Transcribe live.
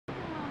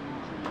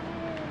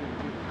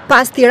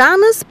Pas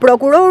Tiranës,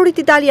 prokurorit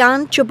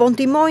italian që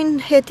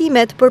pontimojnë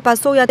hetimet për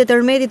pasojat e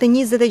tërmetit të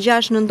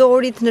 26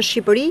 nëntorit në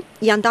Shqipëri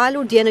janë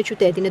dalur dje në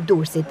qytetin e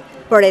Durrësit.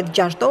 Për rreth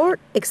 6 orë,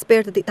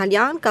 ekspertët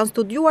italian kanë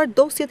studiuar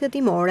dosjet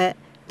hetimore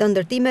të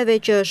ndërtimeve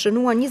që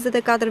shënuan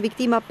 24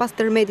 viktima pas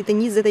tërmetit të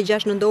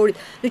 26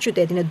 nëntorit në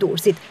qytetin e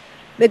Durrësit.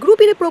 Me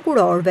grupin e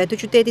prokurorëve të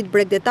qytetit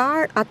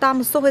bregdetar, ata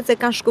mësohet se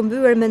kanë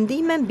shkëmbyer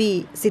mendime mbi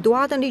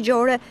situatën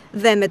ligjore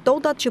dhe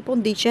metodat që po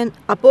ndiqen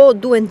apo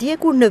duhen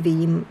ndjekur në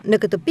vijim.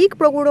 Në këtë pikë,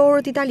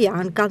 prokurorët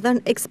italian kanë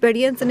dhënë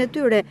eksperiencën e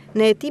tyre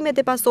në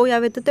hetimet e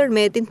pasojave të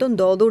tërmetit të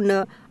ndodhur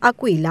në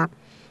Aquila.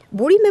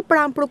 Burime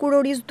pranë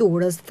prokurorisë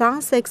Durrës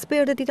thanë se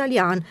ekspertët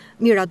italian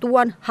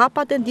miratuan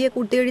hapat e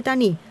ndjekur deri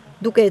tani,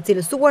 duke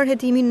cilësuar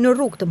hetimin në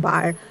rrugë të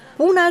mbarë.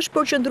 Puna është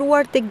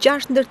përqendruar tek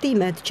 6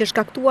 ndërtimet që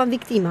shkaktuan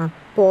viktima,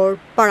 por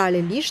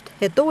paralelisht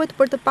hetohet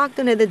për të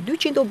paktën edhe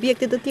 200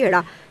 objekte të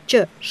tjera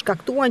që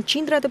shkaktuan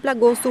qindra të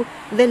plagosur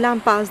dhe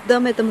lanë pas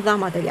dëme të mëdha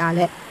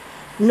materiale.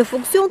 Në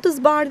funksion të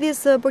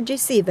zbardhjes së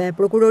përgjegjësive,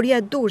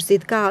 Prokuroria e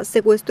Durrësit ka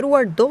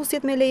sekuestruar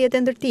dosjet me lejet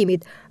e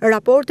ndërtimit,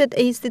 raportet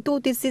e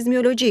Institutit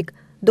Sismiologjik,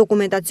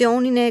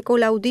 dokumentacionin e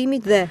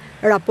kolaudimit dhe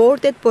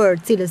raportet për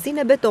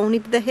cilësinë e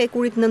betonit dhe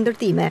hekurit në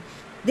ndërtime.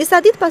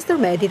 Disa ditë pas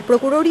tërmetit,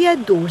 Prokuroria e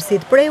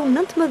Durrësit preu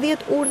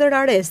 19 urdhër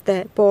areste,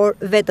 por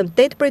vetëm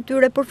 8 prej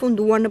tyre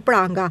përfunduan në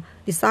pranga,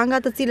 disa nga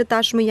të cilët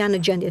tashmë janë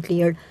në gjendje të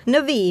lirë.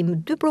 Në vijim,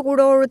 2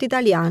 prokurorët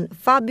italian,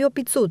 Fabio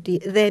Pizzuti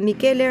dhe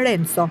Michele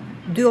Renzo,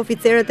 2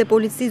 oficerët e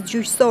policisë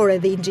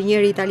gjyqësore dhe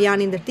inxhinieri italian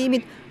i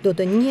ndërtimit do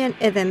të njihen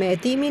edhe me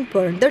hetimin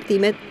për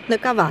ndërtimet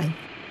në Kavaj.